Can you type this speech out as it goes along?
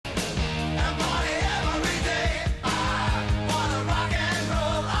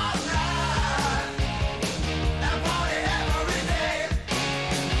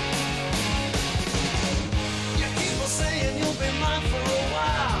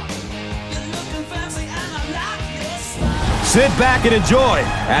Sit back and enjoy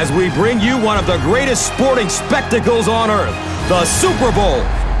as we bring you one of the greatest sporting spectacles on earth, the Super Bowl.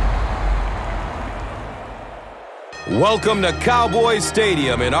 Welcome to Cowboys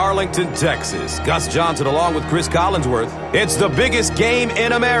Stadium in Arlington, Texas. Gus Johnson along with Cris Collinsworth. It's the biggest game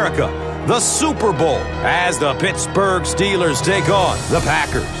in America, the Super Bowl, as the Pittsburgh Steelers take on the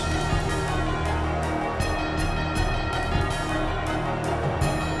Packers.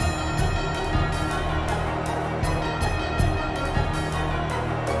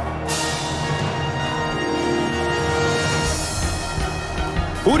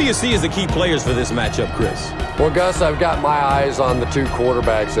 Who do you see as the key players for this matchup, Chris? Well, Gus, I've got my eyes on the two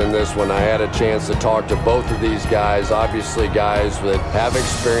quarterbacks in this one. I had a chance to talk to both of these guys, obviously guys that have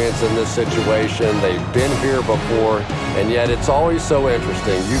experience in this situation. They've been here before, and yet it's always so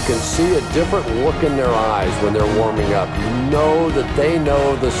interesting. You can see a different look in their eyes when they're warming up. You know that they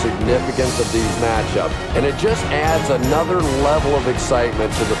know the significance of these matchups, and it just adds another level of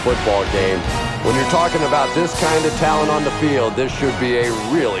excitement to the football game. When you're talking about this kind of talent on the field, this should be a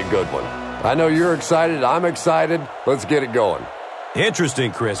really good one. I know you're excited. I'm excited. Let's get it going.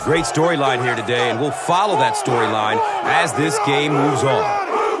 Interesting, Chris. Great storyline here today, and we'll follow that storyline as this game moves on.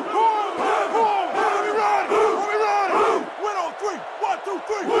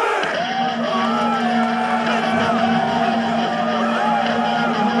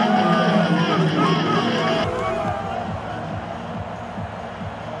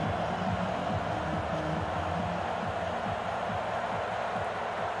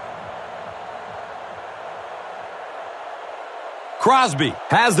 Crosby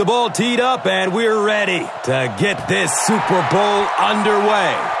has the ball teed up, and we're ready to get this Super Bowl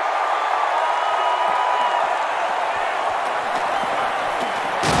underway.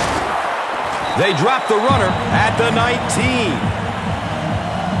 They drop the runner at the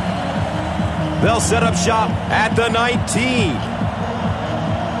 19. They'll set up shop at the 19.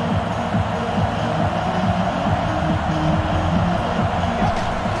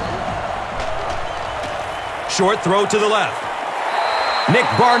 Short throw to the left. Nick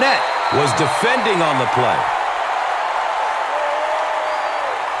Barnett was defending on the play.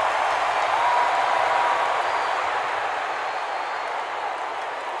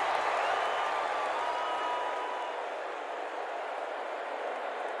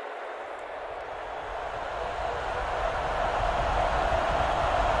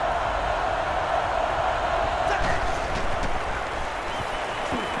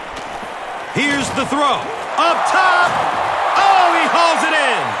 Here's the throw. Up top. He hauls it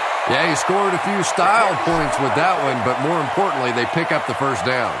in. Yeah, he scored a few style points with that one, but more importantly, they pick up the first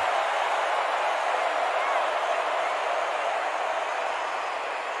down.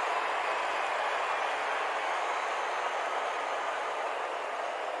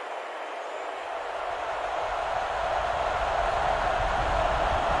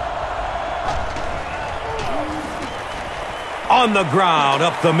 On the ground,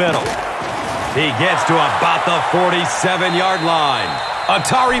 up the middle. He gets to about the 47-yard line.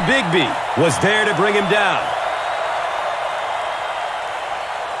 Atari Bigby was there to bring him down.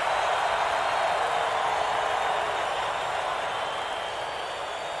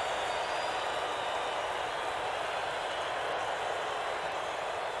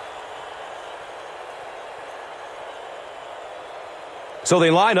 So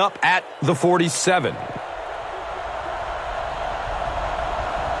they line up at the 47.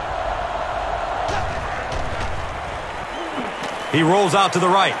 He rolls out to the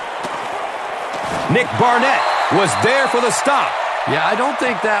right. Nick Barnett was there for the stop. Yeah, I don't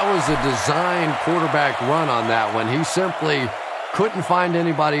think that was a designed quarterback run on that one. He simply couldn't find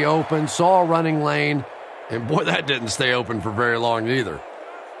anybody open, saw a running lane, and boy, that didn't stay open for very long either.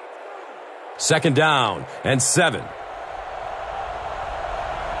 2nd down and 7.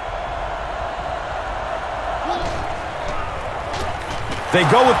 They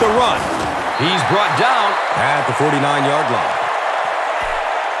go with the run. He's brought down at the 49-yard line.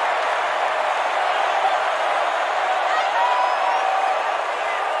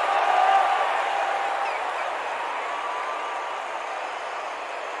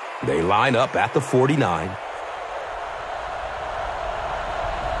 They line up at the 49.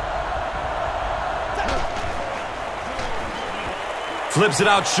 Flips it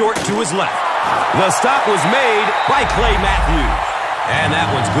out short to his left. The stop was made by Clay Matthews. And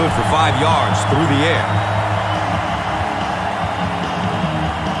that one's good for 5 yards through the air.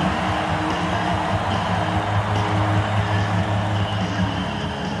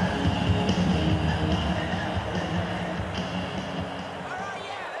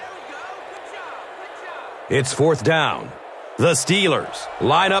 It's 4th down. The Steelers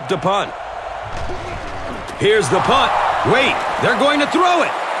line up to punt. Here's the punt. Wait, they're going to throw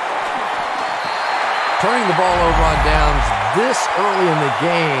it. Turning the ball over on downs this early in the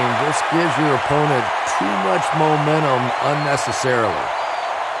game just gives your opponent too much momentum unnecessarily.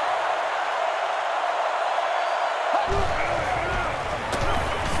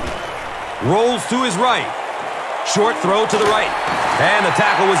 Rolls to his right. Short throw to the right. And the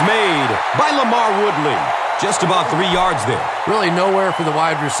tackle was made by Lamar Woodley. Just about 3 yards there. Really nowhere for the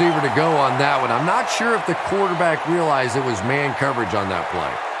wide receiver to go on that one. I'm not sure if the quarterback realized it was man coverage on that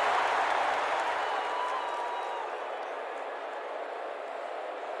play.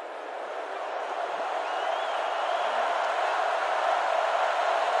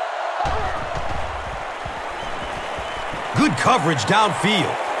 Good coverage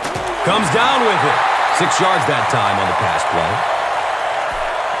downfield. Comes down with it. 6 yards that time on the pass play.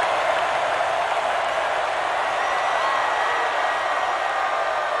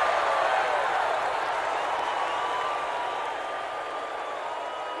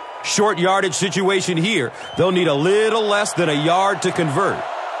 Short yardage situation here. They'll need a little less than a yard to convert.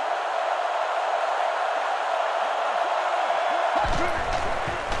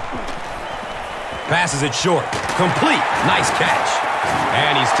 Passes it short. Complete. Nice catch.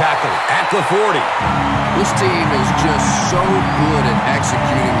 And he's tackled at the 40. This team is just so good at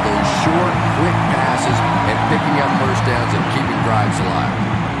executing those short, quick passes and picking up first downs and keeping drives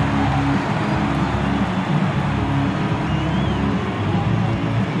alive.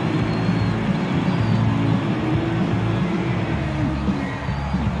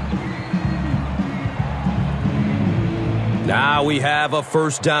 Now we have a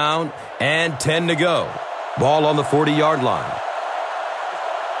first down and 10 to go. Ball on the 40-yard line.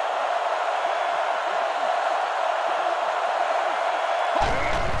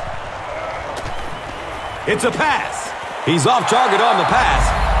 It's a pass. He's off target on the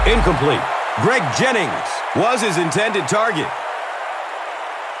pass. Incomplete. Greg Jennings was his intended target.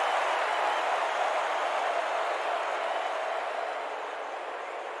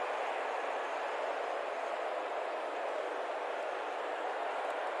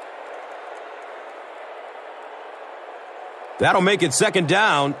 That'll make it second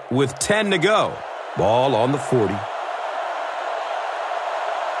down with 10 to go. Ball on the 40.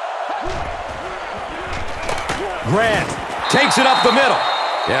 Grant takes it up the middle.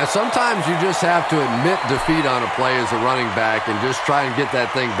 Yeah, sometimes you just have to admit defeat on a play as a running back and just try and get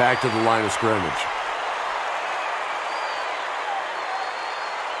that thing back to the line of scrimmage.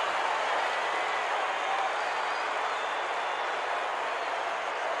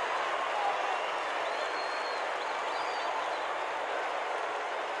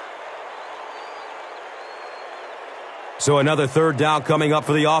 So another third down coming up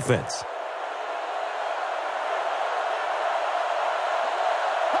for the offense.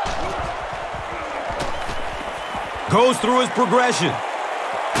 Goes through his progression.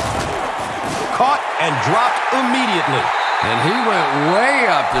 Caught and dropped immediately. And he went way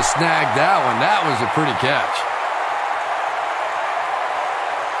up to snag that one. That was a pretty catch.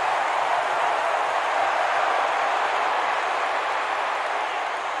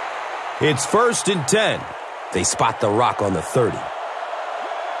 It's 1st and 10. They spot the rock on the 30.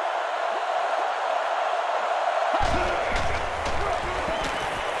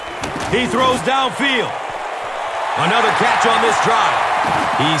 He throws downfield. Another catch on this drive.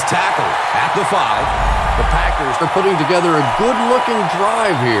 He's tackled at the 5. The Packers are putting together a good-looking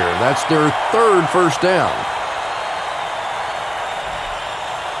drive here. That's their third first down.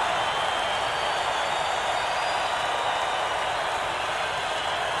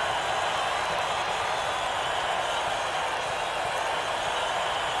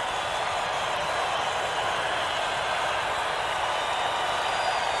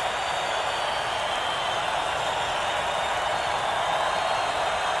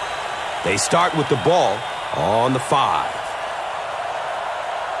 They start with the ball on the 5.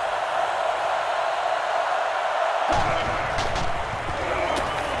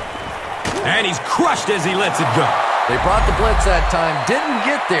 And he's crushed as he lets it go. They brought the blitz that time, didn't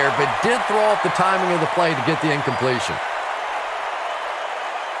get there, but did throw off the timing of the play to get the incompletion.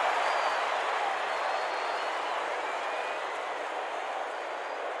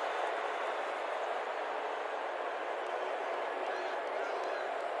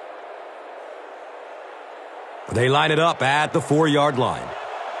 They line it up at the 4-yard line.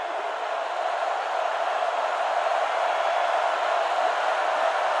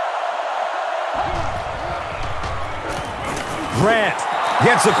 Grant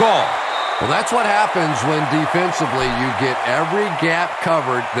gets a call. Well, that's what happens when defensively you get every gap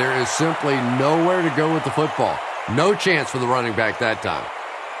covered. There is simply nowhere to go with the football. No chance for the running back that time.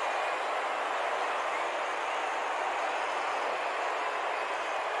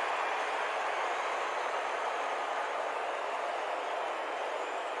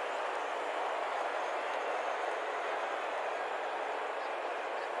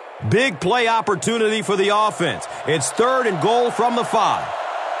 Big play opportunity for the offense. It's 3rd and goal from the 5.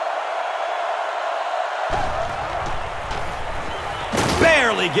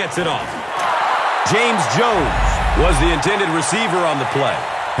 Barely gets it off. James Jones was the intended receiver on the play.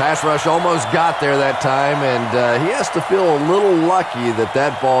 Pass rush almost got there that time, and he has to feel a little lucky that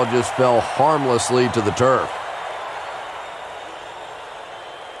that ball just fell harmlessly to the turf.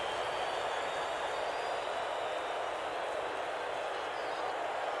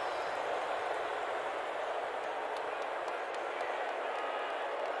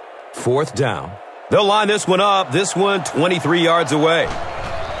 Fourth down. They'll line this one up. This one 23 yards away.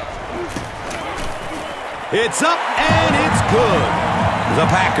 It's up, and it's good. The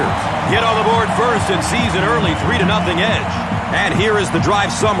Packers get on the board first and seize an early 3-0 edge. And here is the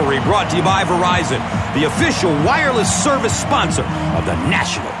drive summary brought to you by Verizon, the official wireless service sponsor of the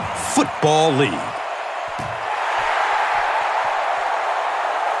National Football League.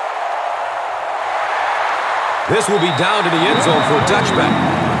 This will be down to the end zone for a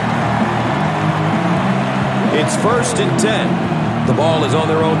touchback. It's 1st and 10. The ball is on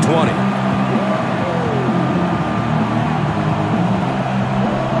their own 20.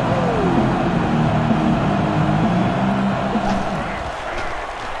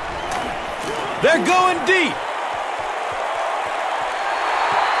 They're going deep.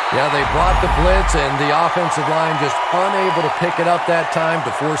 Yeah, they brought the blitz, and the offensive line just unable to pick it up that time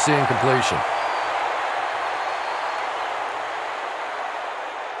to force the incompletion.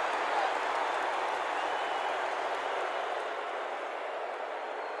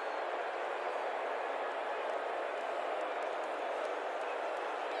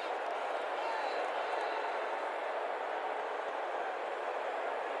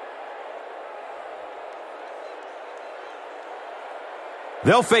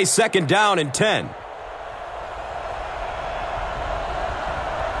 They'll face 2nd down and 10.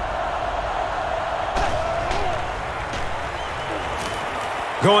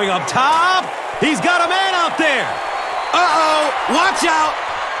 Going up top. He's got a man out there. Uh-oh. Watch out.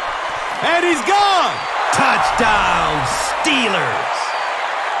 And he's gone. Touchdown, Steelers.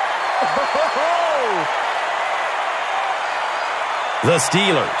 The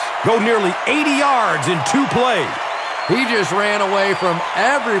Steelers go nearly 80 yards in 2 plays. He just ran away from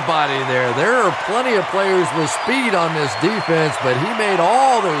everybody there. There are plenty of players with speed on this defense, but he made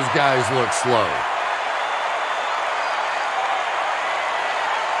all those guys look slow.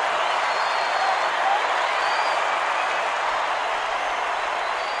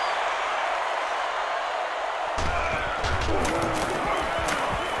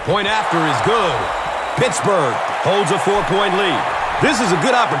 Point after is good. Pittsburgh holds a 4-point lead. This is a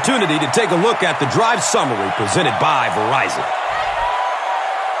good opportunity to take a look at the drive summary presented by Verizon.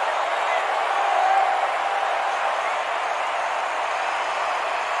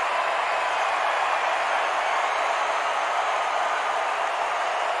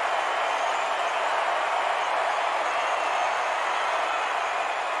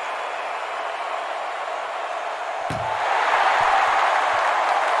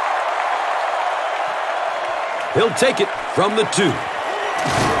 He'll take it from the 2.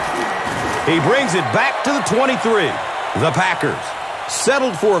 He brings it back to the 23. The Packers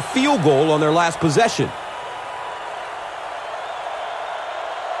settled for a field goal on their last possession.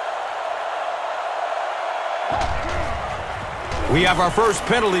 We have our first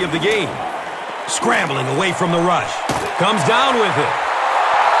penalty of the game. Scrambling away from the rush. Comes down with it.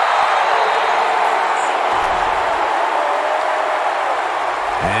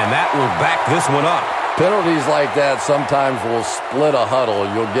 And that will back this one up. Penalties like that sometimes will split a huddle.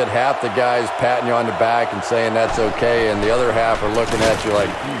 You'll get half the guys patting you on the back and saying that's okay, and the other half are looking at you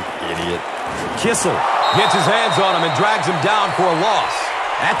like, you idiot. Kissel gets his hands on him and drags him down for a loss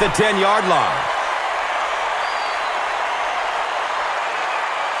at the 10-yard line.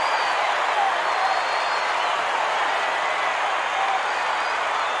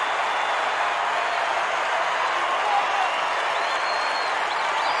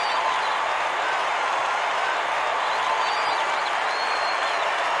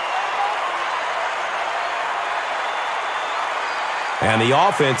 And the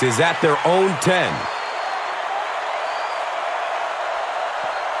offense is at their own 10.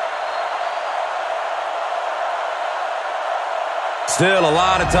 Still a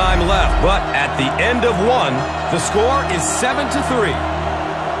lot of time left, but at the end of 1, the score is 7-3.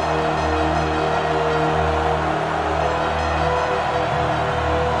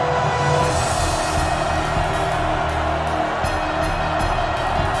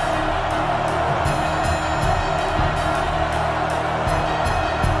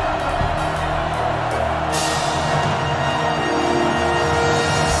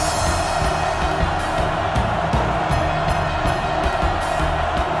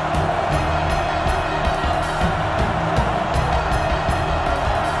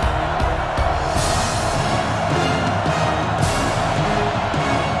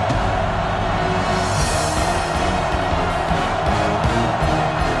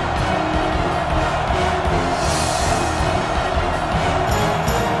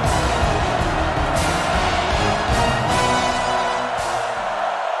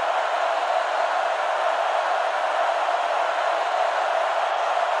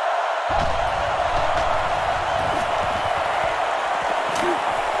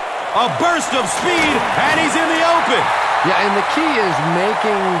 A burst of speed, and he's in the open. Yeah, and the key is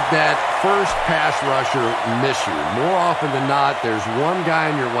making that first pass rusher miss you. More often than not, there's one guy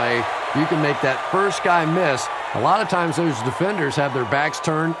in your way. You can make that first guy miss. A lot of times those defenders have their backs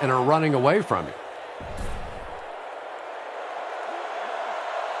turned and are running away from you.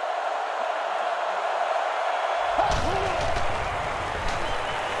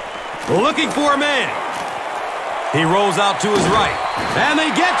 Looking for a man. He rolls out to his right, and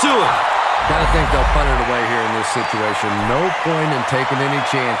they get to him. Gotta think they'll punt it away here in this situation. No point in taking any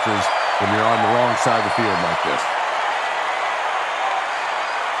chances when you're on the wrong side of the field like this.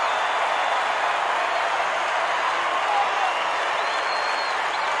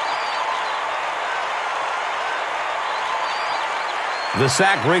 The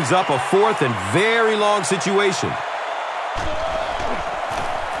sack brings up a 4th and very long situation.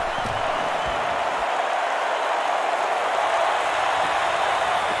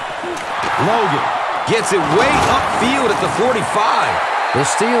 Logan gets it way upfield at the 45. The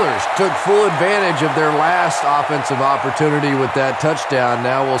Steelers took full advantage of their last offensive opportunity with that touchdown.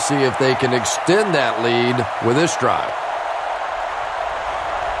 Now we'll see if they can extend that lead with this drive.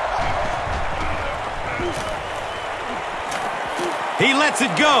 He lets it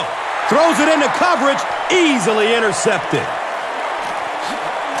go. Throws it into coverage. Easily intercepted.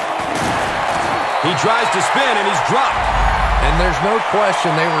 He tries to spin, and he's dropped. And there's no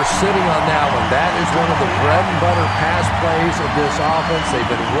question they were sitting on that one. That is one of the bread and butter pass plays of this offense. They've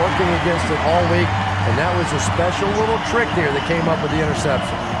been working against it all week, and that was a special little trick there that came up with the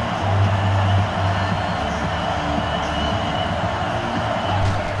interception.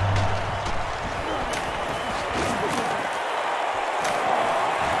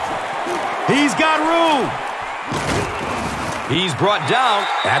 He's got room. He's brought down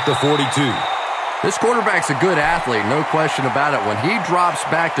at the 42. This quarterback's a good athlete, no question about it. When he drops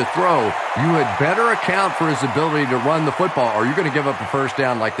back to throw, you had better account for his ability to run the football, or you're going to give up a first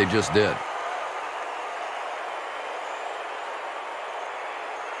down like they just did.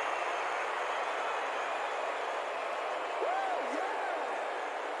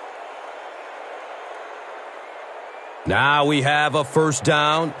 Now we have a first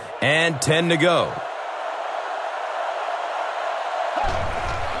down and 10 to go.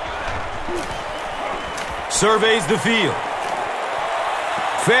 Surveys the field.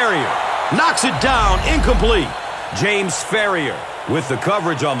 Ferrier knocks it down, incomplete. James Ferrier with the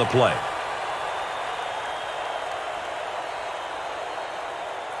coverage on the play.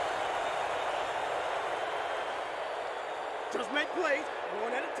 Just make plays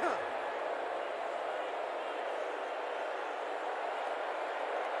one at a time.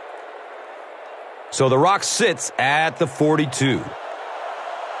 So the Rock sits at the 42.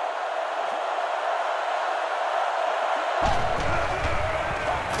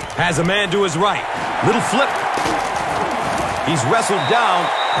 Has a man to his right. Little flip. He's wrestled down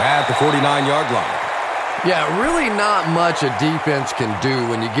at the 49-yard line. Yeah, really not much a defense can do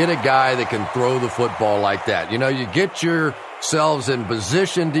when you get a guy that can throw the football like that. You know, you get yourselves in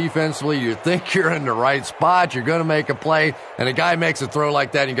position defensively. You think you're in the right spot. You're going to make a play, and a guy makes a throw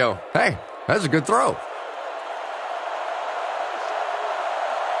like that, and you go, hey, that's a good throw.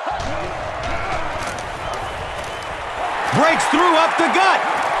 Breaks through up the gut.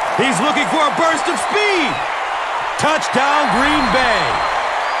 He's looking for a burst of speed. Touchdown, Green Bay.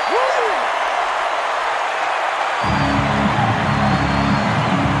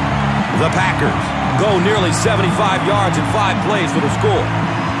 The Packers go nearly 75 yards in 5 plays for the score.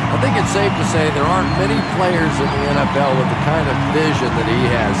 I think it's safe to say there aren't many players in the NFL with the kind of vision that he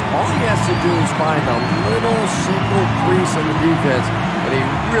has. All he has to do is find a little single crease in the defense, and he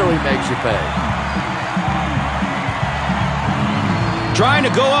really makes you pay. Trying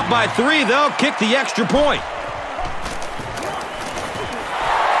to go up by 3, they'll kick the extra point.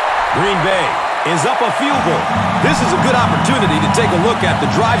 Green Bay is up a field goal. This is a good opportunity to take a look at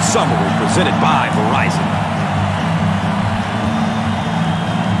the drive summary presented by Verizon.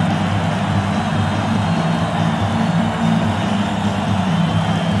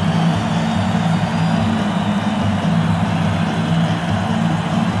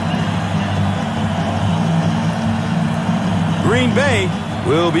 Green Bay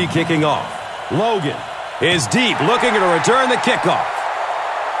will be kicking off. Logan is deep, looking to return the kickoff.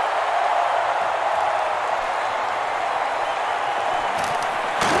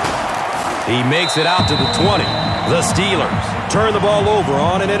 He makes it out to the 20. The Steelers turn the ball over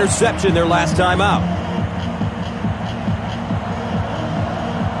on an interception their last time out.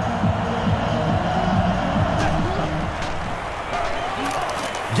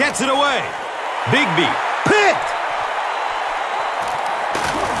 Gets it away. Bigby picked.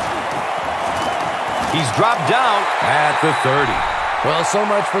 He's dropped down at the 30. Well, so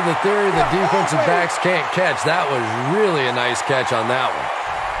much for the theory that defensive backs can't catch. That was really a nice catch on that one.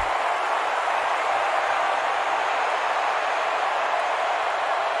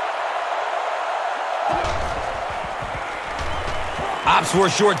 Opts for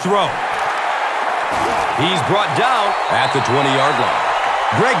a short throw. He's brought down at the 20-yard line.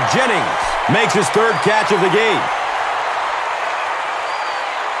 Greg Jennings makes his third catch of the game.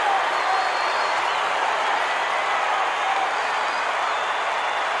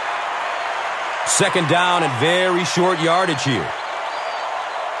 Second down and very short yardage here.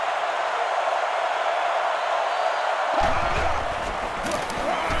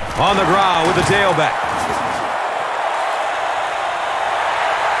 On the ground with the tailback.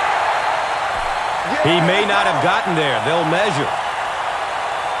 He may not have gotten there. They'll measure.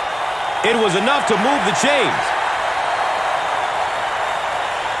 It was enough to move the chains.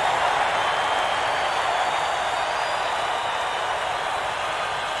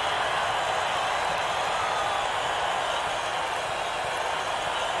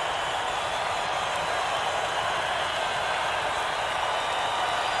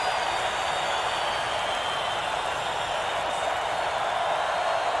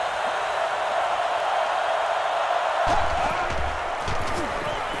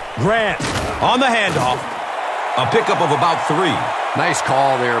 Grant on the handoff. A pickup of about 3. Nice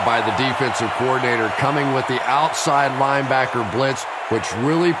call there by the defensive coordinator, coming with the outside linebacker blitz, which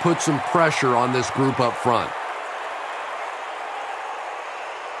really put some pressure on this group up front.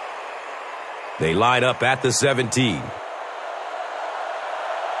 They line up at the 17.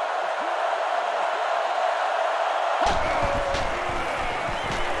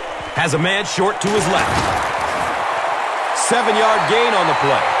 Has a man short to his left. 7-yard gain on the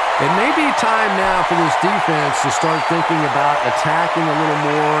play. It may be time now for this defense to start thinking about attacking a little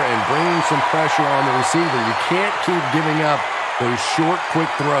more and bringing some pressure on the receiver. You can't keep giving up those short, quick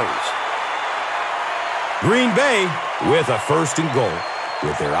throws. Green Bay with a 1st and goal,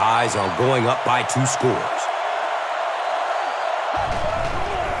 with their eyes on going up by 2 scores.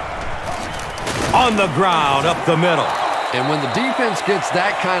 On the ground, up the middle. And when the defense gets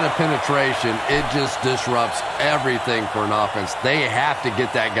that kind of penetration, it just disrupts everything for an offense. They have to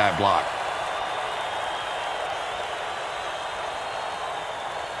get that guy blocked.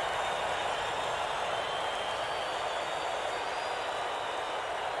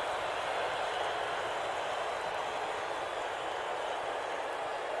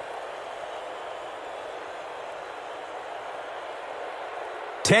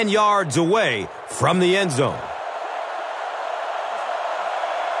 Ten yards away from the end zone.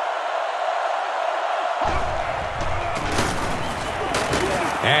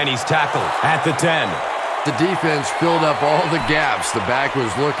 And he's tackled at the 10. The defense filled up all the gaps. The back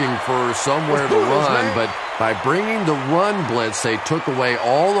was looking for somewhere to run, but by bringing the run blitz, they took away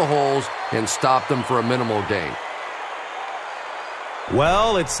all the holes and stopped them for a minimal gain.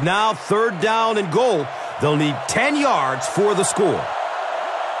 Well, it's now 3rd down and goal. They'll need 10 yards for the score.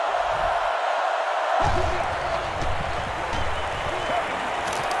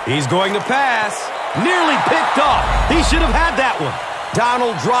 He's going to pass. Nearly picked off. He should have had that one.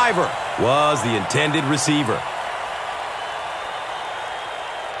 Donald Driver was the intended receiver.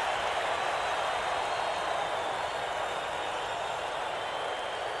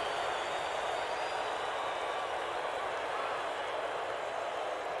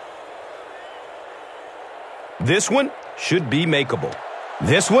 This one should be makeable.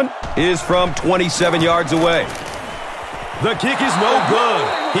 This one is from 27 yards away. The kick is no good.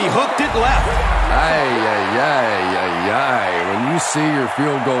 He hooked it left. When you see your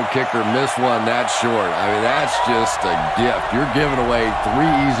field goal kicker miss one that short, I mean, that's just a gift. You're giving away 3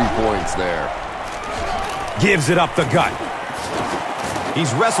 easy points there. Gives it up the gut.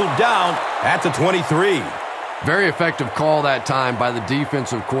 He's wrestled down at the 23. Very effective call that time by the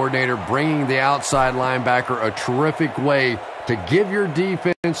defensive coordinator, bringing the outside linebacker a terrific way to give your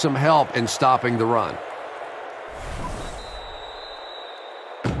defense some help in stopping the run.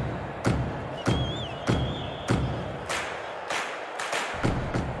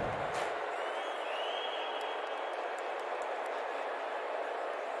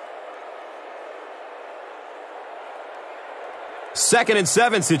 Second and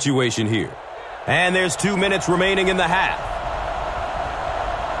 7 situation here. And there's 2 minutes remaining in the half.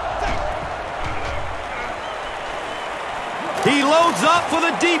 He loads up for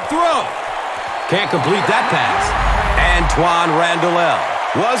the deep throw. Can't complete that pass. Antoine Randall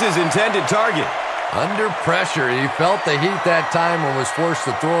was his intended target. Under pressure, he felt the heat that time and was forced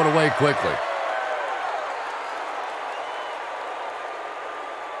to throw it away quickly.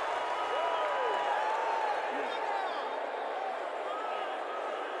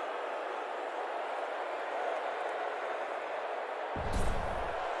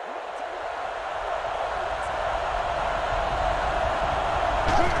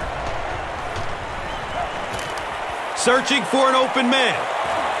 searching for an open man.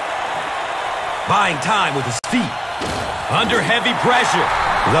 Buying time with his feet. Under heavy pressure.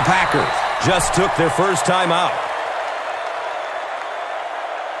 The Packers just took their first time out.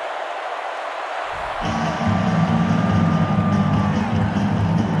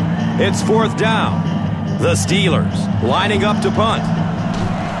 It's fourth down. The Steelers lining up to punt.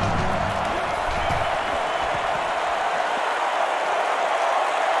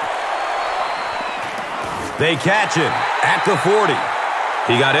 They catch him at the 40.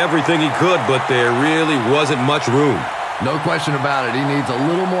 He got everything he could, but there really wasn't much room. No question about it. He needs a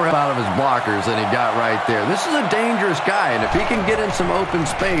little more help out of his blockers than he got right there. This is a dangerous guy, and if he can get in some open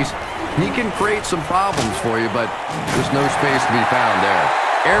space, he can create some problems for you, but there's no space to be found there.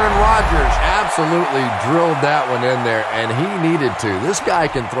 Aaron Rodgers absolutely drilled that one in there, and he needed to. This guy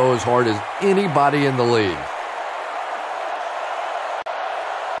can throw as hard as anybody in the league.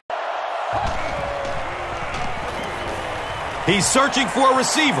 He's searching for a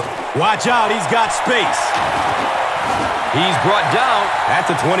receiver. Watch out, he's got space. He's brought down at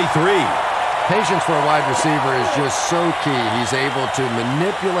the 23. Patience for a wide receiver is just so key. He's able to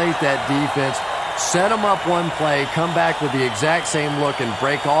manipulate that defense, set him up one play, come back with the exact same look, and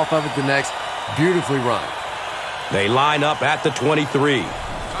break off of it the next. Beautifully run. They line up at the 23.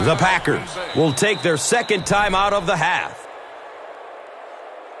 The Packers will take their second time out of the half.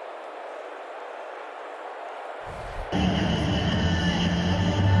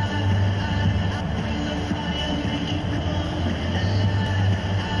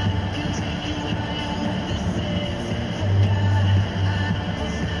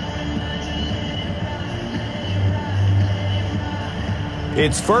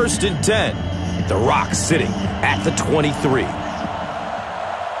 It's first and 10. The Rock sitting at the 23.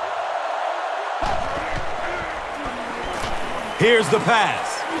 Here's the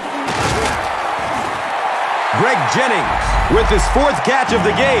pass. Greg Jennings with his fourth catch of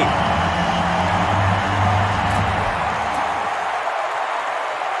the game.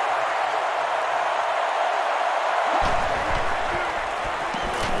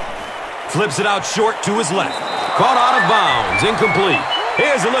 Flips it out short to his left. Caught out of bounds, incomplete.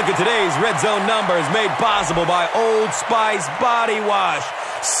 Here's a look at today's Red Zone numbers made possible by Old Spice Body Wash.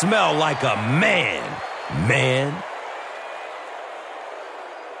 Smell like a man.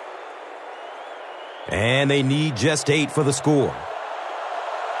 And they need just 8 for the score.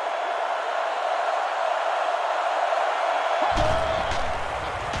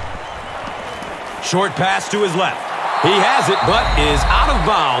 Short pass to his left. He has it, but is out of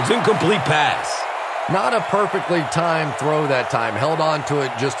bounds. Incomplete pass. Not a perfectly timed throw that time. Held on to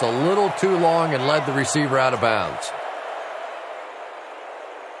it just a little too long and led the receiver out of bounds.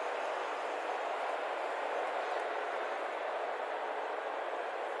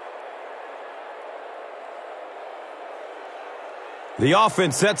 The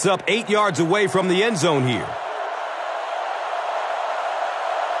offense sets up 8 yards away from the end zone here.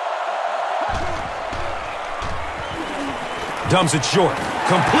 Dumps it short.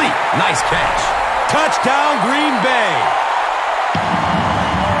 Complete. Nice catch. Touchdown, Green Bay.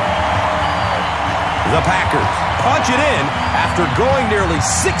 The Packers punch it in after going nearly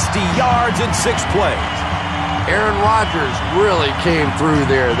 60 yards in 6 plays. Aaron Rodgers really came through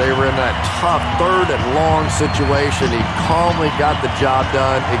there. They were in that tough third and long situation. He calmly got the job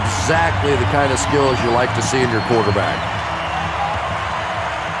done. Exactly the kind of skills you like to see in your quarterback.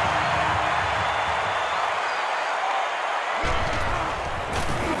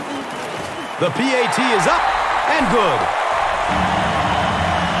 The PAT is up and good.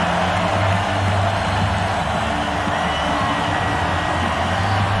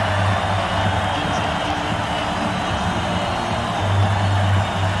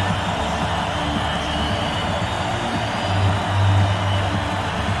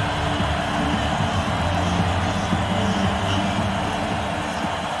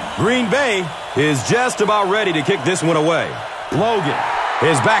 Green Bay is just about ready to kick this one away. Logan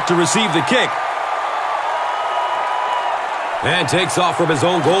is back to receive the kick. And takes off from his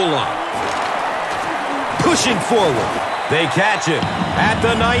own goal line. Pushing forward. They catch him at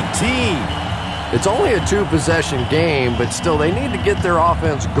the 19. It's only a 2-possession game, but still they need to get their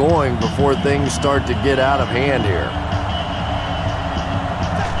offense going before things start to get out of hand here.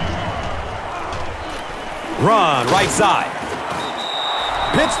 Run right side.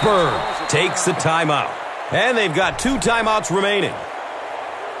 Pittsburgh takes a timeout. And they've got 2 timeouts remaining.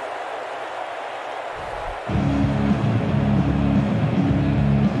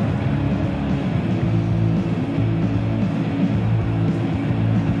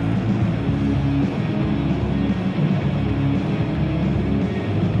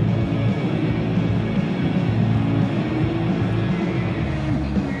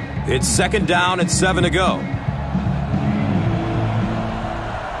 It's second down and 7 to go.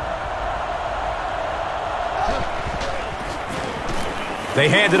 They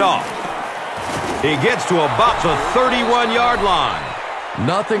hand it off. He gets to about the 31-yard line.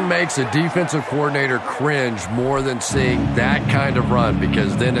 Nothing makes a defensive coordinator cringe more than seeing that kind of run,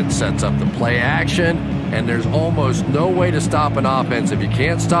 because then it sets up the play action, and there's almost no way to stop an offense if you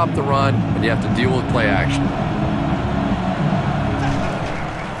can't stop the run and you have to deal with play action.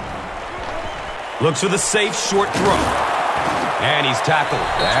 Looks for the safe short throw. And he's tackled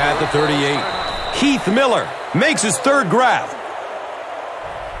at the 38. Keith Miller makes his third grab.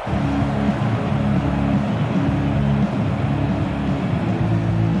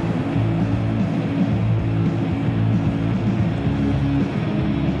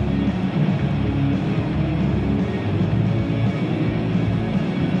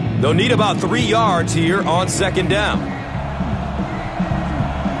 They'll need about 3 yards here on second down.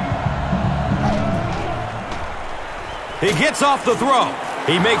 He gets off the throw.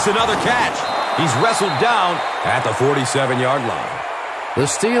 He makes another catch. He's wrestled down at the 47-yard line. The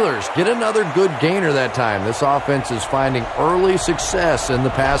Steelers get another good gainer that time. This offense is finding early success in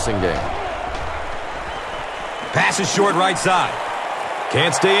the passing game. Pass is short right side.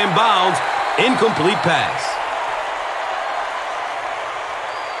 Can't stay in bounds. Incomplete pass.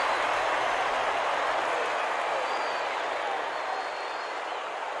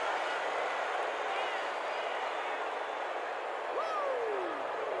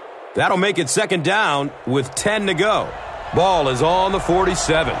 That'll make it second down with 10 to go. Ball is on the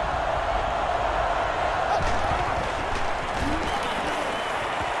 47.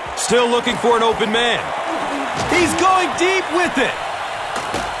 Still looking for an open man. He's going deep with it.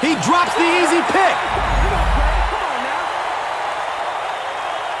 He drops the easy pick.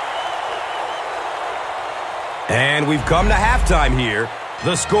 And we've come to halftime here.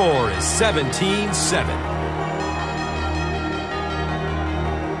 The score is 17-7.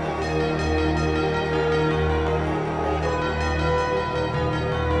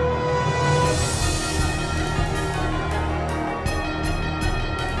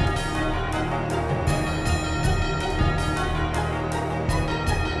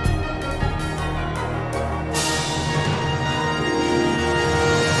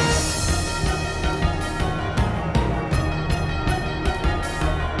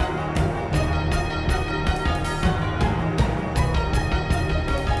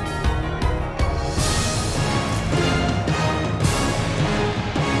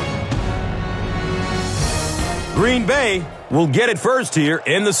 Green Bay will get it first here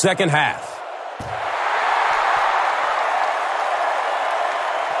in the second half.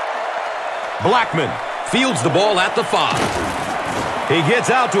 Blackman fields the ball at the 5. He gets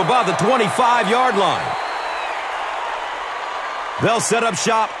out to about the 25-yard line. They'll set up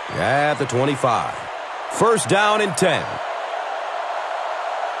shop at the 25. First down and 10.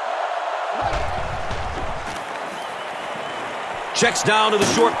 Checks down to the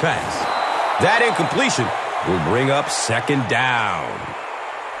short pass. That incompletion will bring up second down.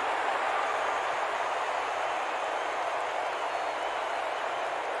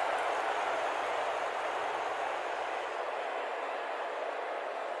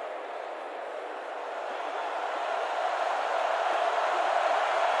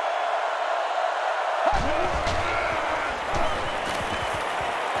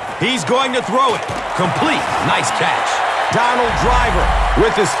 He's going to throw it. Complete. Nice catch. Donald Driver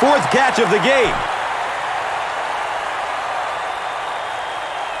with his 4th catch of the game.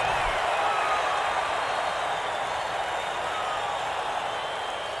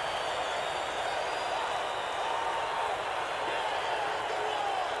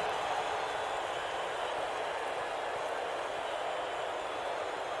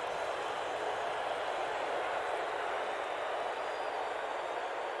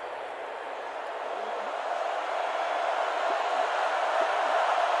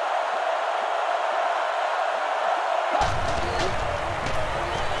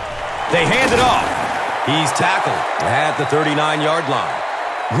 They hand it off. He's tackled at the 39-yard line.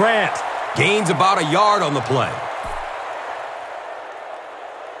 Grant gains about a yard on the play.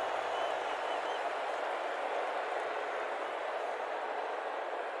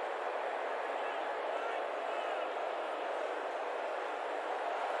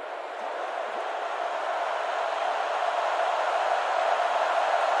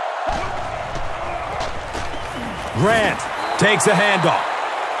 Grant takes a handoff.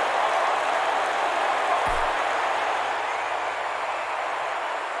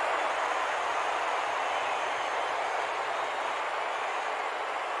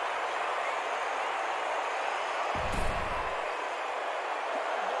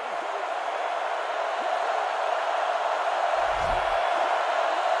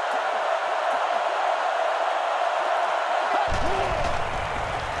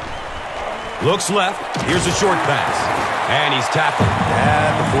 Looks left. Here's a short pass. And he's tackled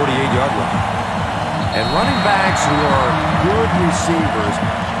at the 48-yard line. And running backs who are good receivers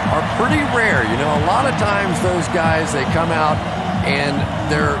are pretty rare. You know, a lot of times those guys, they come out and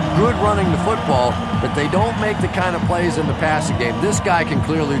they're good running the football, but they don't make the kind of plays in the passing game. This guy can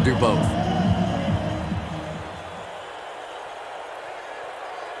clearly do both.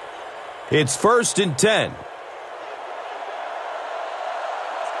 It's 1st and 10.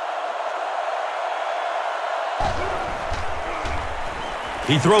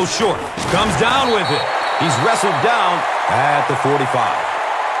 He throws short. Comes down with it. He's wrestled down at the 45.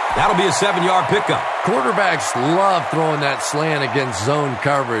 That'll be a 7-yard pickup. Quarterbacks love throwing that slant against zone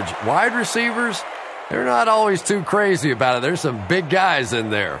coverage. Wide receivers, they're not always too crazy about it. There's some big guys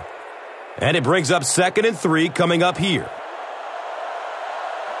in there. And it brings up 2nd and 3 coming up here.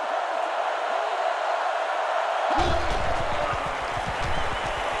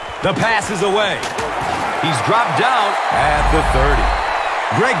 The pass is away. He's dropped down at the 30.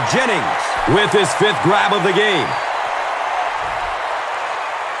 Greg Jennings with his 5th grab of the game.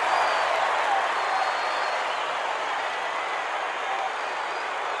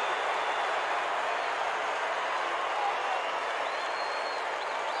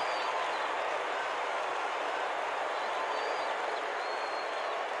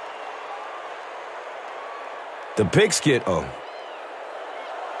 The pigskin,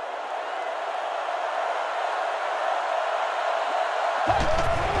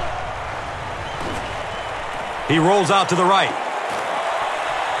 He rolls out to the right.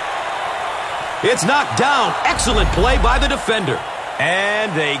 It's knocked down. Excellent play by the defender.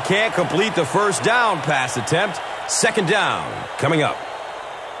 And they can't complete the 1st down pass attempt. 2nd down coming up.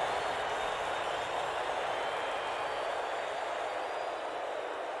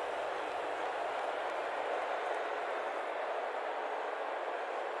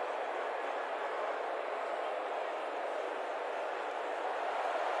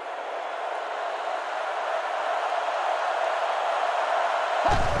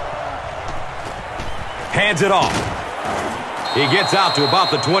 Hands it off. He gets out to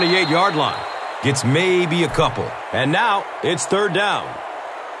about the 28-yard line. Gets maybe a couple. And now it's 3rd down.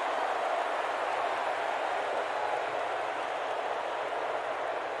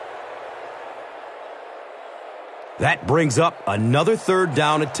 That brings up another 3rd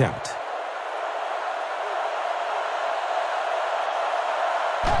down attempt.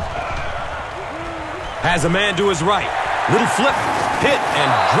 Has a man to his right. Little flip, hit,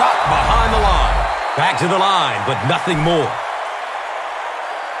 and drop behind the line. Back to the line, but nothing more.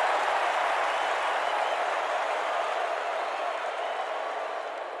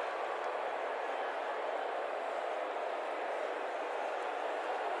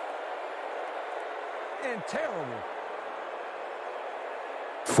 And terrible.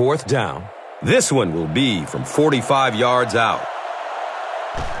 4th down. This one will be from 45 yards out.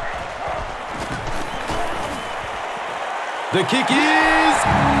 The kick is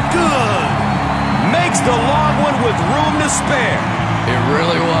good. Makes the long one with room to spare. It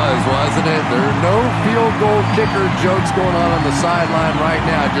really was, wasn't it? There are no field goal kicker jokes going on the sideline right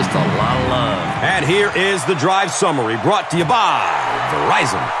now. Just a lot of love. And here is the drive summary brought to you by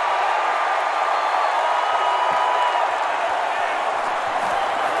Verizon.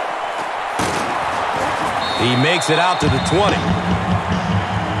 He makes it out to the 20.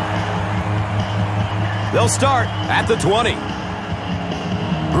 They'll start at the 20.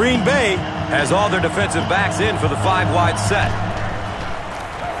 Green Bay has all their defensive backs in for the 5-wide set.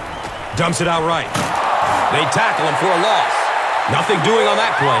 Dumps it out right. They tackle him for a loss. Nothing doing on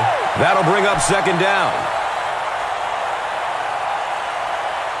that play. That'll bring up 2nd down.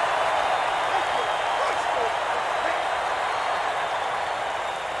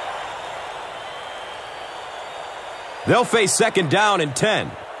 They'll face 2nd down and 10.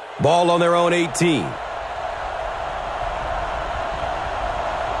 Ball on their own 18.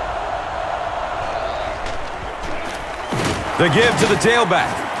 The give to the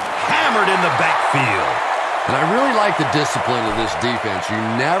tailback. Hammered in the backfield. And I really like the discipline of this defense. You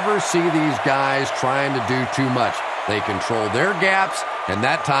never see these guys trying to do too much. They control their gaps, and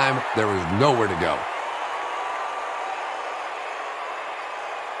that time there was nowhere to go.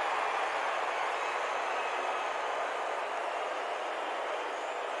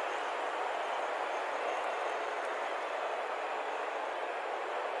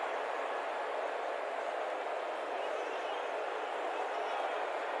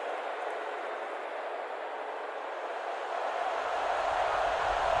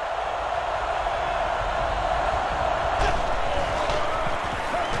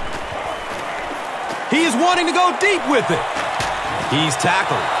 He is wanting to go deep with it. He's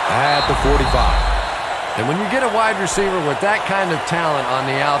tackled at the 45. And when you get a wide receiver with that kind of talent on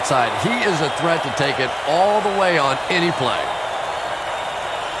the outside, he is a threat to take it all the way on any play.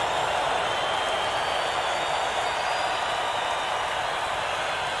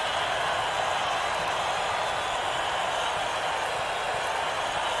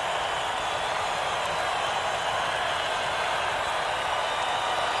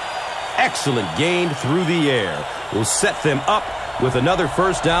 Excellent gain through the air will set them up with another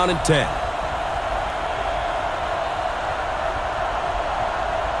first down and 10.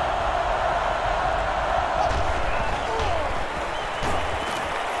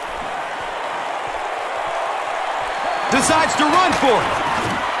 Decides to run for it.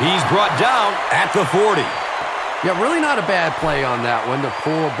 He's brought down at the 40. Yeah, really not a bad play on that one to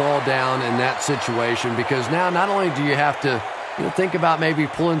pull a ball down in that situation, because now not only do you have to think about maybe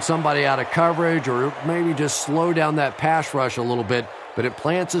pulling somebody out of coverage or maybe just slow down that pass rush a little bit, but it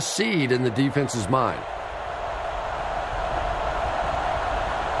plants a seed in the defense's mind.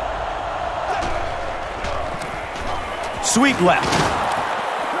 Sweep left.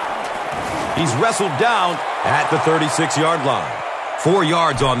 He's wrestled down at the 36-yard line. 4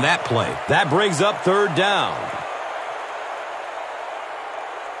 yards on that play. That brings up third down.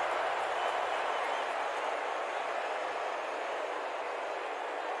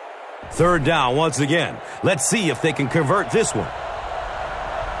 Third down once again. Let's see if they can convert this one.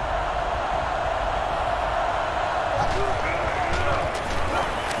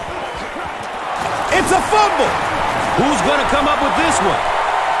 It's a fumble. Who's going to come up with this one?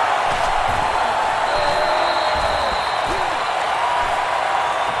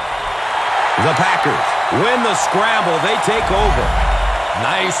 The Packers win the scramble. They take over.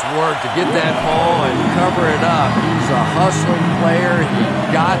 Nice work to get that ball and cover it up. He's a hustling player. He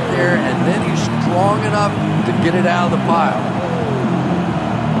got there, and then he's strong enough to get it out of the pile.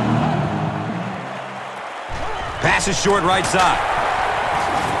 Pass is short right side.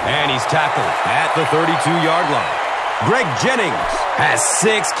 And he's tackled at the 32-yard line. Greg Jennings has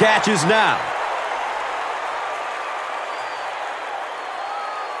 6 catches now.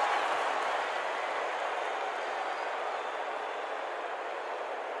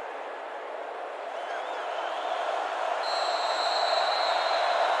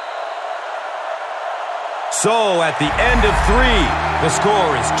 So, at the end of 3, the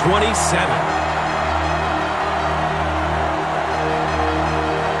score is 27.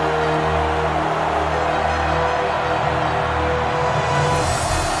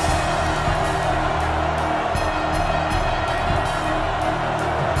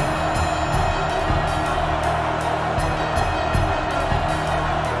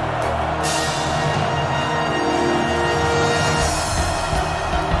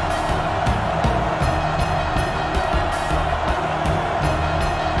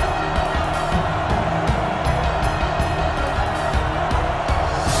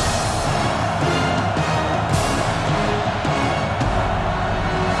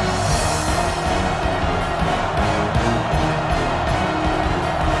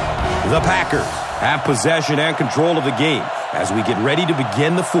 The Packers have possession and control of the game as we get ready to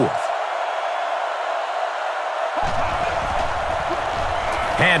begin the 4th.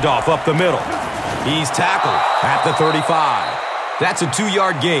 Handoff up the middle. He's tackled at the 35. That's a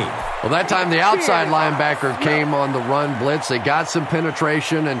 2-yard gain. Well, that time the outside linebacker came on the run blitz. They got some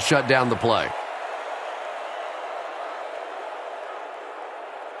penetration and shut down the play.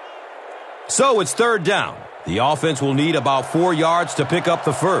 So it's third down. The offense will need about 4 yards to pick up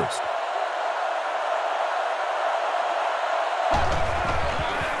the first.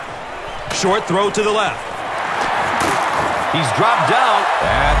 Short throw to the left. He's dropped down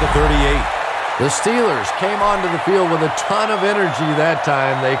at the 38. The Steelers came onto the field with a ton of energy that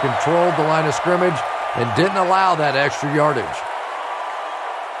time. They controlled the line of scrimmage and didn't allow that extra yardage.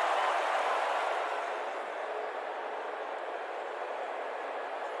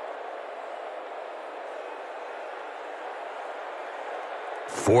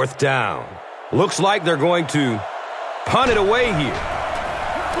 Fourth down. Looks like they're going to punt it away here.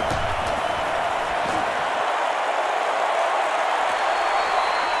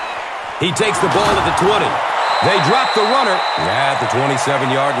 He takes the ball at the 20. They drop the runner at the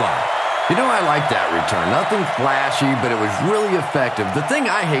 27-yard line. You know, I like that return. Nothing flashy, but it was really effective. The thing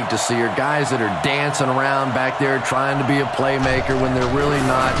I hate to see are guys that are dancing around back there trying to be a playmaker when they're really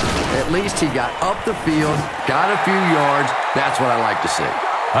not. At least he got up the field, got a few yards. That's what I like to see.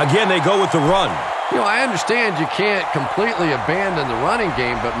 Again, they go with the run. You know, I understand you can't completely abandon the running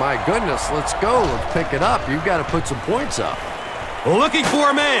game, but my goodness, let's go. Let's pick it up. You've got to put some points up. Looking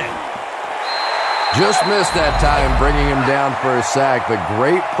for a man. Just missed that time, bringing him down for a sack, but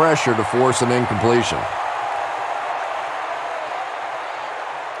great pressure to force an incompletion.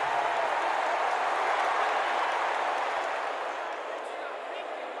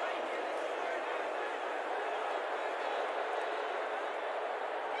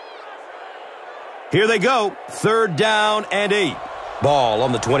 Here they go. 3rd down and 8. Ball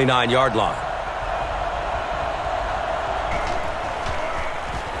on the 29-yard line.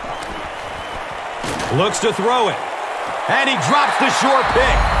 Looks to throw it. And he drops the short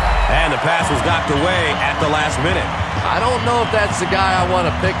pick. And the pass was knocked away at the last minute. I don't know if that's the guy I want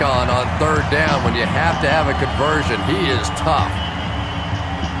to pick on 3rd down when you have to have a conversion. He is tough.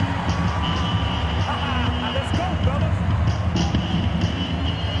 Let's go, fellas.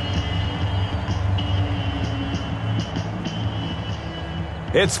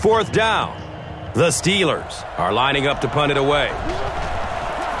 It's 4th down. The Steelers are lining up to punt it away.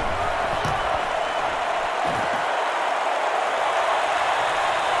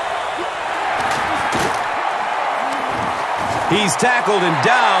 He's tackled and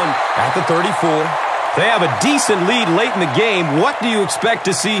down at the 34. They have a decent lead late in the game. What do you expect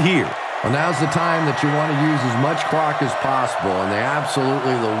to see here? Well, now's the time that you want to use as much clock as possible, and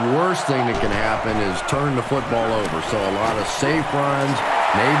absolutely the worst thing that can happen is turn the football over. So a lot of safe runs,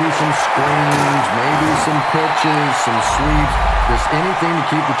 maybe some screens, maybe some pitches, some sweeps, just anything to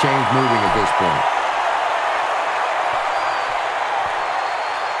keep the chains moving at this point.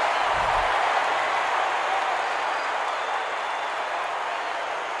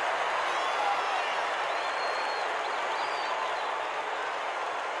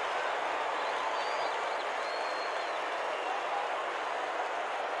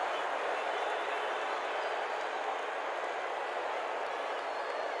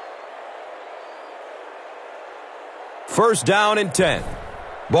 First down and 10.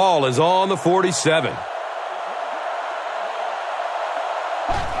 Ball is on the 47.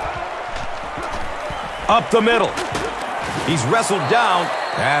 Up the middle. He's wrestled down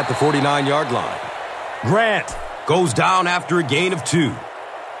at the 49-yard line. Grant goes down after a gain of 2. Let's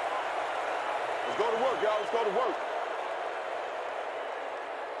go to work, y'all. Let's go to work.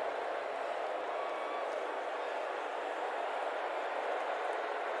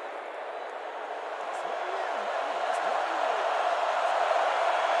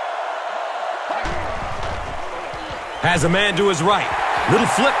 Has a man to his right. Little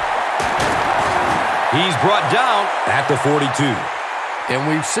flip. He's brought down at the 42. And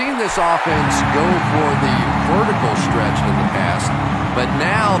we've seen this offense go for the vertical stretch in the past, but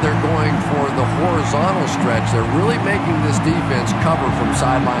now they're going for the horizontal stretch. They're really making this defense cover from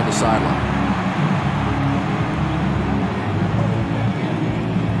sideline to sideline.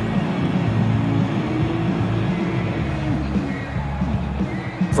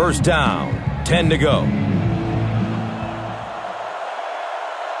 First down, 10 to go.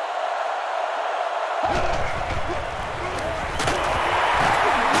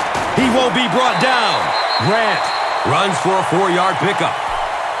 He won't be brought down. Grant runs for a 4-yard pickup.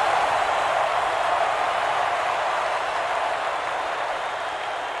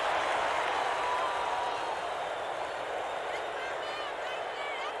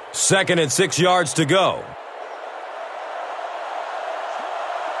 Second and 6 yards to go.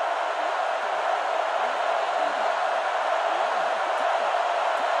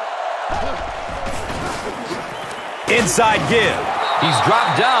 Inside give. He's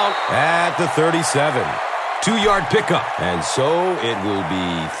dropped down at the 37. 2-yard pickup. And so it will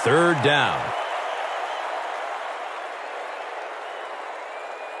be 3rd down.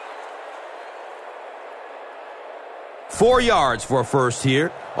 Four yards for a first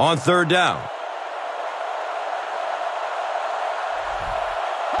here on 3rd down.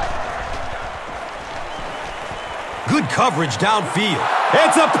 Good coverage downfield.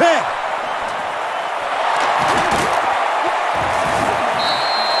 It's a pick.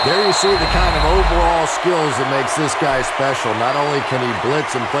 There you see the kind of overall skills that makes this guy special. Not only can he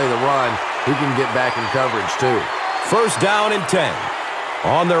blitz and play the run, he can get back in coverage too. First down and 10.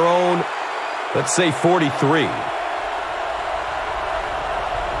 On their own, let's say 43.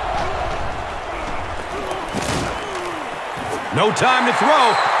 No time to throw.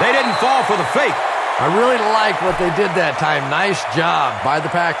 They didn't fall for the fake. I really like what they did that time. Nice job by the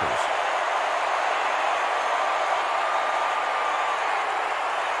Packers.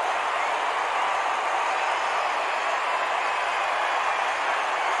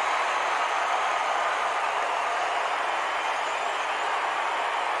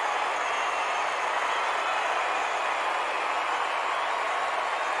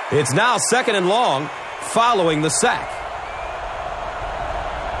 It's now 2nd and long following the sack.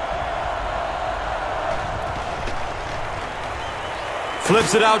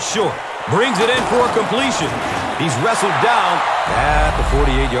 Flips it out short. Brings it in for a completion. He's wrestled down at the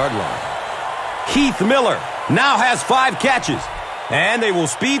 48-yard line. Keith Miller now has 5 catches. And they will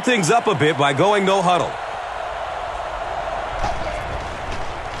speed things up a bit by going no huddle.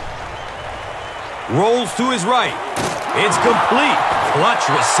 Rolls to his right. It's complete. Clutch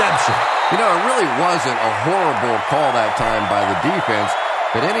reception. You know, it really wasn't a horrible call that time by the defense,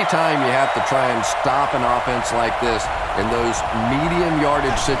 but anytime you have to try and stop an offense like this in those medium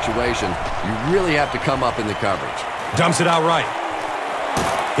yardage situations, you really have to come up in the coverage. Dumps it out right.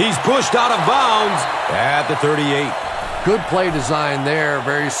 He's pushed out of bounds at the 38. Good play design there.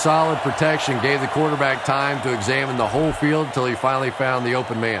 Very solid protection. Gave the quarterback time to examine the whole field until he finally found the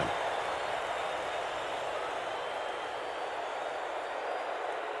open man.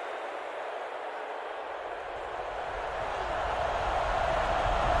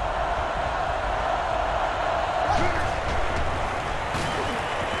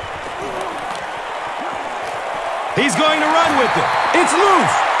 He's going to run with it. It's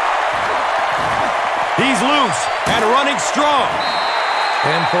loose. He's loose and running strong.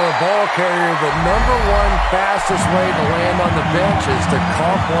 And for a ball carrier, the #1 fastest way to land on the bench is to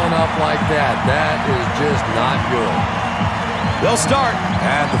cough one up like that. That is just not good. They'll start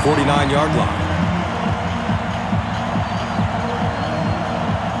at the 49-yard line.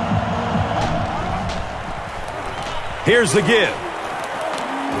 Here's the give.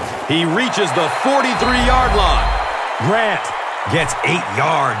 He reaches the 43-yard line. Grant gets 8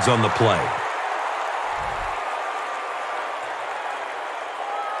 yards on the play.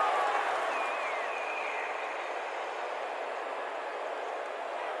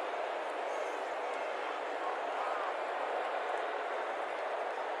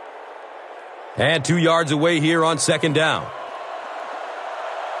 And 2 yards away here on 2nd down.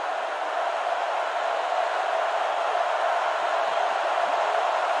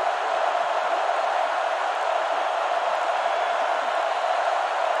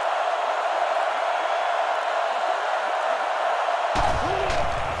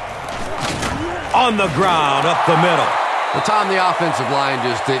 On the ground, up the middle. Well, Tom, the offensive line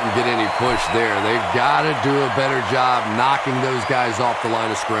just didn't get any push there. They've got to do a better job knocking those guys off the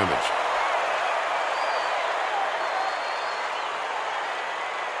line of scrimmage.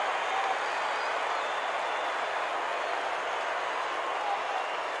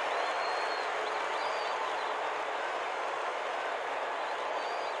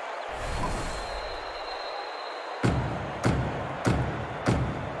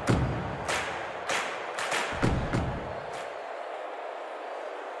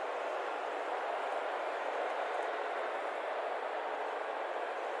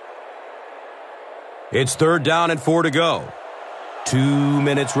 It's 3rd down and 4 to go. 2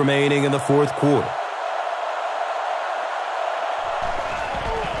 minutes remaining in the 4th quarter.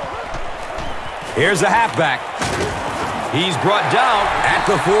 Here's the halfback. He's brought down at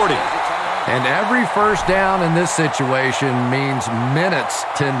the 40. And every first down in this situation means minutes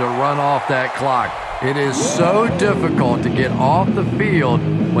tend to run off that clock. It is so difficult to get off the field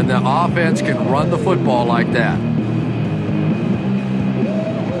when the offense can run the football like that.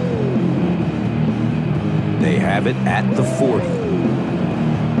 They have it at the 40.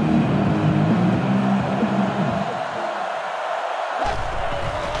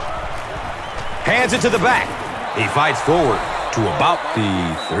 Hands it to the back. He fights forward to about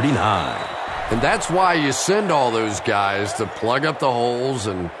the 39. And that's why you send all those guys to plug up the holes,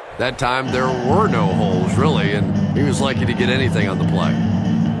 and that time there were no holes, really, and he was lucky to get anything on the play.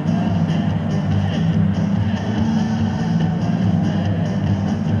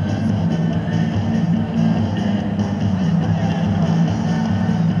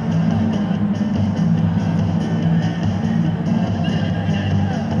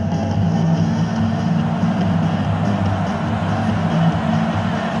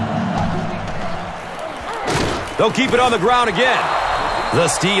 They'll keep it on the ground again. The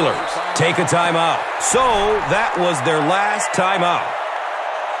Steelers take a timeout. So that was their last timeout.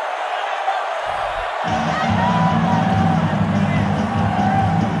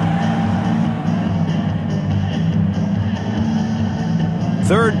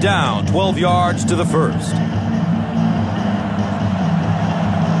 Third down, 12 yards to the first.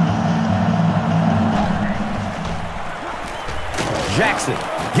 Jackson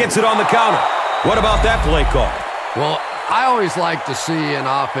gets it on the counter. What about that play call? Well, I always like to see an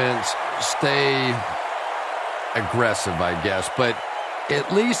offense stay aggressive, I guess. But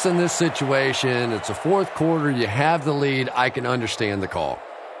at least in this situation, it's a 4th quarter. You have the lead. I can understand the call.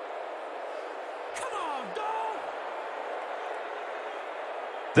 Come on, dog.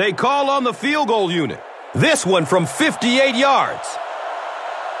 They call on the field goal unit. This one from 58 yards.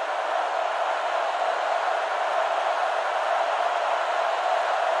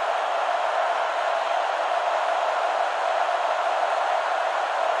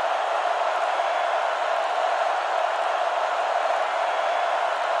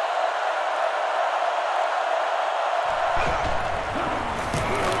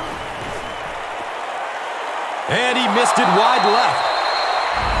 And he missed it wide left.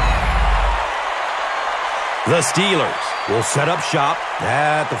 The Steelers will set up shop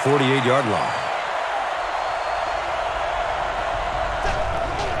at the 48-yard line.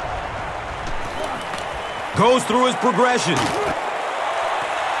 Goes through his progression.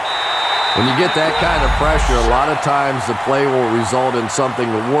 When you get that kind of pressure, a lot of times the play will result in something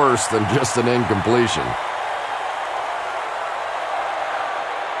worse than just an incompletion.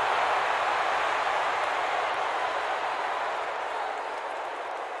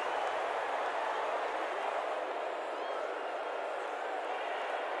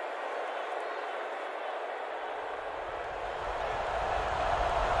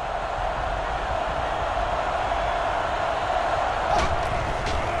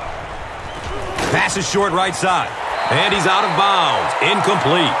 Pass is short right side. And he's out of bounds.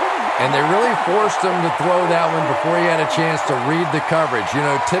 Incomplete. And they really forced him to throw that one before he had a chance to read the coverage. You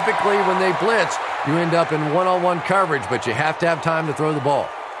know, typically when they blitz, you end up in one-on-one coverage, but you have to have time to throw the ball.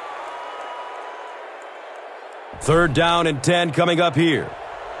 3rd down and 10 coming up here.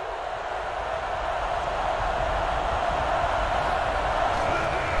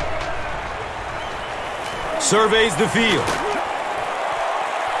 Surveys the field.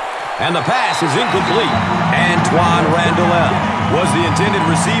 And the pass is incomplete. Antoine Randall was the intended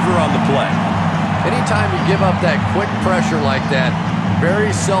receiver on the play. Anytime you give up that quick pressure like that,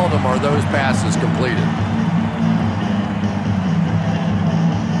 very seldom are those passes completed.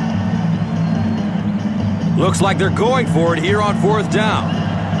 Looks like they're going for it here on 4th down.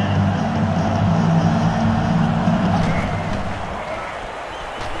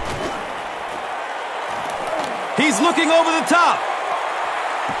 He's looking over the top.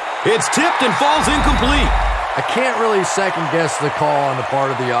 It's tipped and falls incomplete. I can't really second-guess the call on the part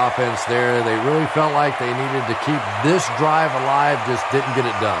of the offense there. They really felt like they needed to keep this drive alive, just didn't get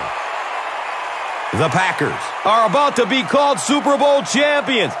it done. The Packers are about to be called Super Bowl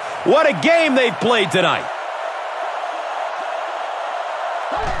champions. What a game they've played tonight.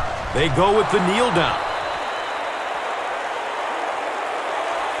 They go with the kneel down.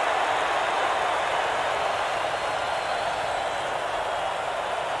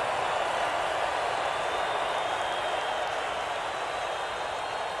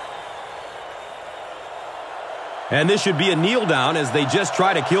 And this should be a kneel down as they just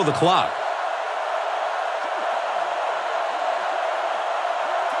try to kill the clock.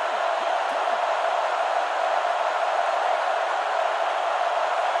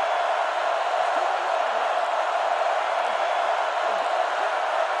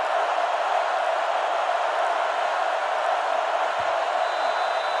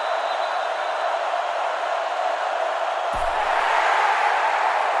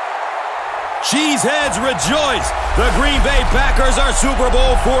 Cheeseheads rejoice. The Green Bay Packers are Super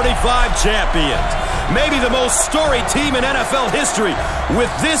Bowl 45 champions. Maybe the most storied team in NFL history. With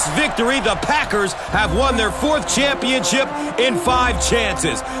this victory, the Packers have won their 4th championship in 5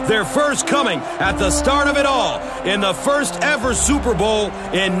 chances. Their first coming at the start of it all in the first ever Super Bowl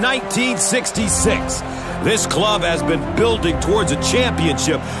in 1966. This club has been building towards a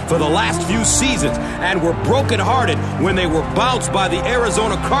championship for the last few seasons and were brokenhearted when they were bounced by the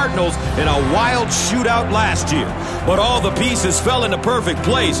Arizona Cardinals in a wild shootout last year. But all the pieces fell into perfect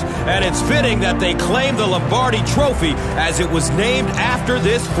place, and it's fitting that they claim the Lombardi Trophy as it was named after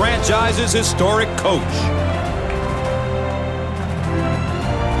this franchise's historic coach.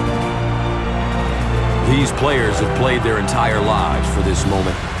 These players have played their entire lives for this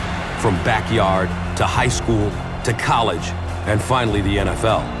moment, from backyard to high school to college and finally the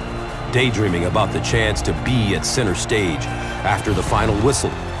NFL, daydreaming about the chance to be at center stage after the final whistle,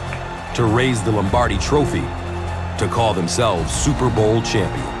 to raise the Lombardi Trophy, to call themselves Super Bowl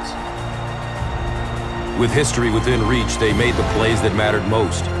champions. With history within reach, they made the plays that mattered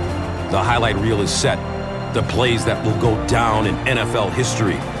most. The highlight reel is set, the plays that will go down in NFL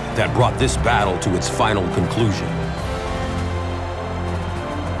history that brought this battle to its final conclusion.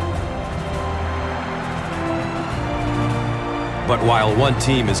 But while one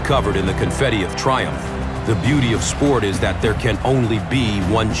team is covered in the confetti of triumph, the beauty of sport is that there can only be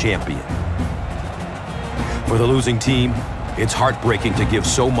one champion. For the losing team, it's heartbreaking to give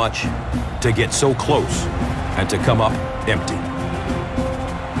so much, to get so close, and to come up empty.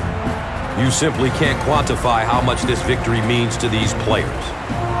 You simply can't quantify how much this victory means to these players,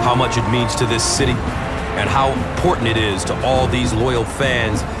 how much it means to this city, and how important it is to all these loyal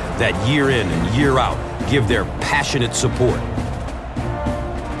fans that year in and year out give their passionate support.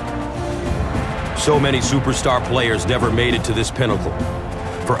 So many superstar players never made it to this pinnacle.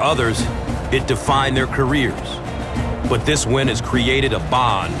 For others, it defined their careers. But this win has created a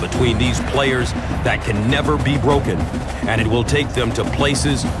bond between these players that can never be broken, and it will take them to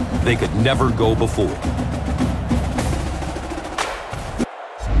places they could never go before.